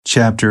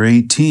Chapter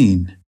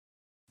 18.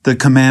 The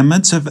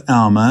Commandments of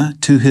Alma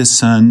to his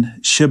son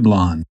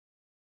Shiblon.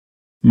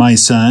 My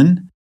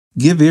son,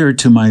 give ear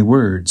to my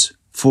words,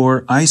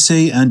 for I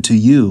say unto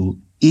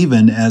you,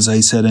 even as I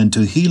said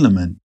unto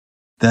Helaman,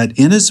 that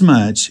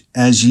inasmuch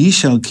as ye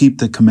shall keep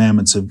the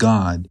commandments of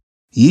God,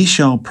 ye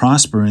shall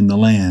prosper in the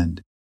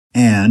land,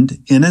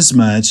 and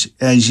inasmuch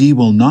as ye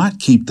will not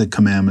keep the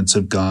commandments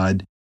of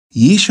God,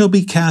 ye shall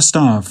be cast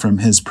off from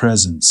his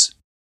presence.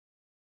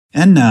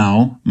 And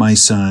now, my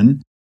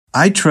son,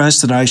 I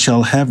trust that I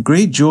shall have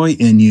great joy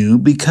in you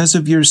because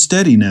of your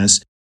steadiness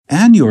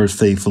and your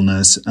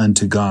faithfulness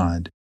unto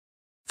God.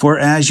 For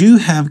as you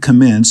have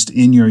commenced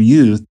in your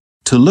youth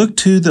to look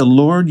to the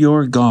Lord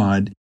your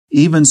God,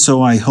 even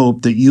so I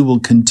hope that you will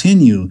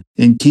continue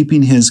in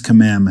keeping his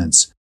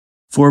commandments.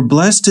 For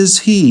blessed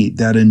is he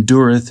that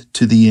endureth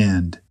to the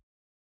end.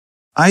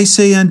 I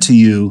say unto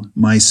you,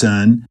 my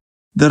son,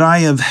 that I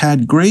have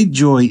had great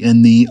joy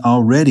in thee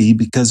already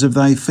because of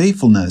thy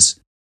faithfulness,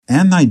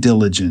 and thy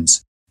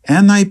diligence,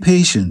 and thy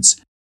patience,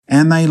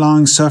 and thy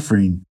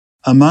long-suffering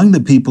among the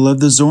people of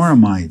the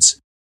Zoramites.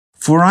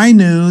 For I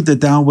knew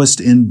that thou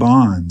wast in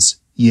bonds,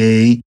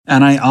 yea,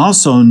 and I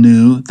also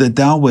knew that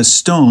thou wast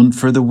stoned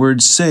for the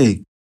word's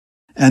sake.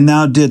 And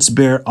thou didst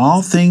bear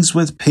all things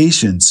with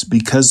patience,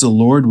 because the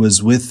Lord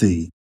was with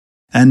thee.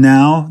 And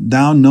now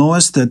thou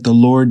knowest that the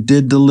Lord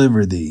did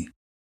deliver thee.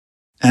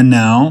 And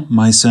now,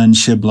 my son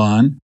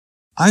Shiblon,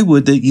 I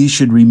would that ye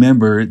should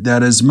remember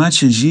that as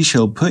much as ye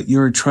shall put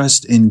your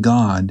trust in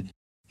God,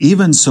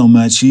 even so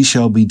much ye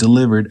shall be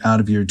delivered out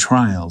of your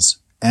trials,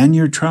 and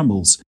your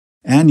troubles,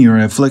 and your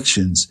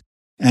afflictions,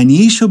 and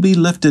ye shall be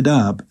lifted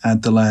up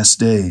at the last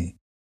day.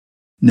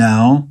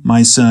 Now,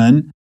 my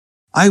son,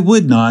 I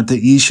would not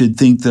that ye should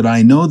think that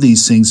I know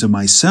these things of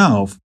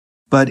myself,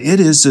 but it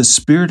is the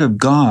Spirit of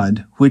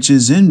God which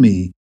is in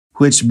me,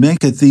 which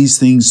maketh these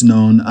things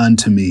known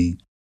unto me.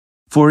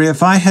 For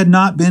if I had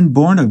not been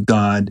born of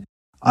God,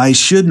 I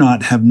should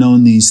not have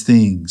known these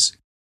things.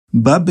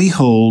 But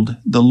behold,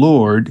 the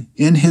Lord,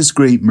 in his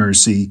great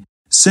mercy,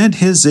 sent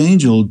his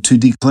angel to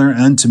declare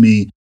unto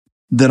me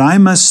that I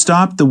must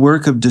stop the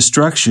work of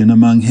destruction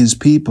among his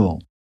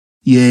people.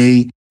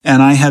 Yea,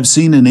 and I have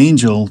seen an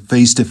angel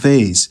face to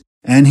face,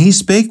 and he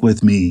spake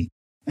with me,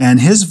 and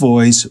his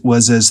voice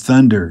was as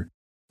thunder,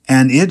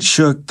 and it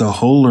shook the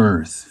whole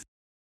earth.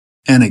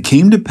 And it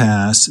came to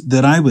pass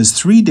that I was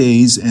 3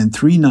 days and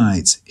 3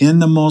 nights in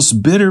the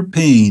most bitter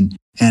pain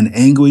and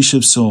anguish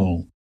of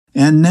soul,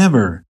 and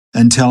never,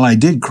 until I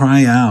did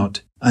cry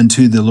out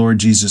unto the Lord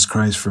Jesus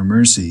Christ for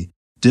mercy,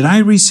 did I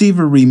receive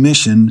a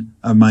remission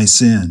of my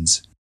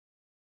sins.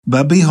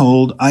 But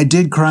behold, I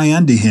did cry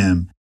unto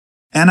him,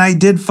 and I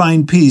did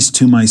find peace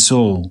to my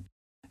soul.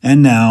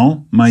 And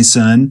now, my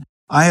son,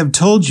 I have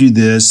told you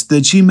this,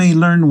 that ye may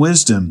learn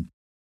wisdom,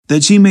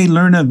 that ye may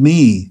learn of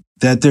me,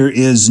 that there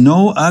is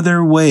no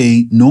other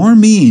way nor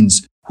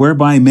means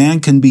whereby man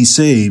can be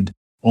saved,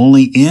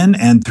 only in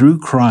and through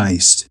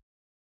Christ.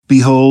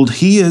 Behold,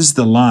 he is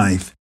the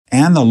life,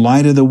 and the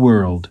light of the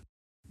world.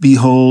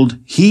 Behold,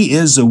 he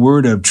is the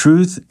word of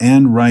truth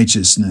and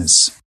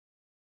righteousness.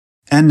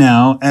 And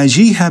now, as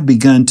ye have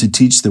begun to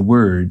teach the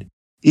word,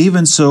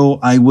 even so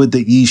I would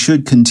that ye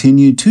should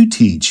continue to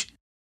teach,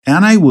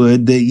 and I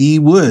would that ye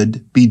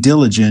would be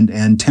diligent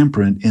and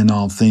temperate in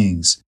all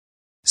things.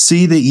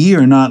 See that ye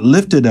are not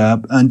lifted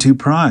up unto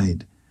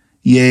pride.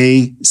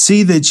 Yea,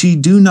 see that ye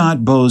do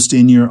not boast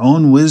in your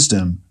own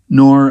wisdom,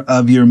 nor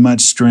of your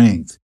much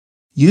strength.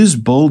 Use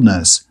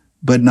boldness,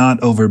 but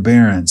not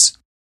overbearance.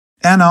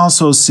 And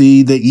also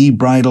see that ye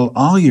bridle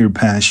all your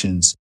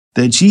passions,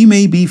 that ye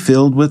may be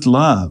filled with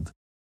love.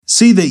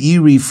 See that ye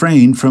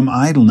refrain from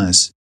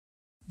idleness.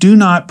 Do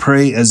not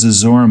pray as the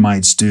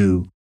Zoramites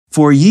do,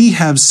 for ye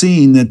have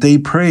seen that they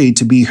pray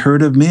to be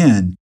heard of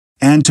men,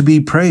 and to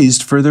be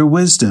praised for their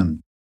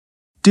wisdom.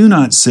 Do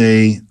not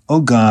say,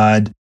 O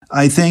God,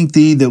 I thank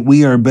thee that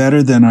we are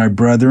better than our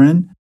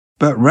brethren,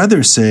 but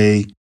rather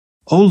say,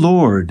 O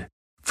Lord,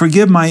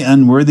 forgive my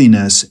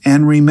unworthiness,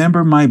 and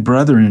remember my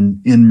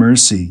brethren in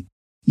mercy.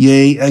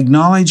 Yea,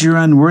 acknowledge your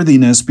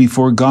unworthiness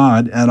before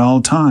God at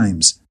all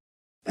times.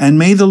 And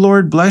may the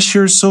Lord bless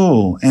your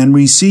soul, and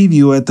receive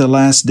you at the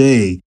last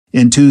day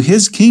into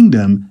his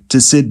kingdom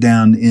to sit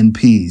down in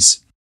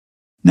peace.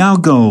 Now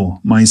go,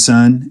 my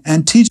son,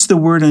 and teach the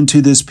word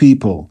unto this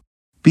people.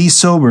 Be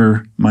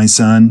sober, my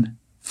son.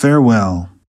 Farewell.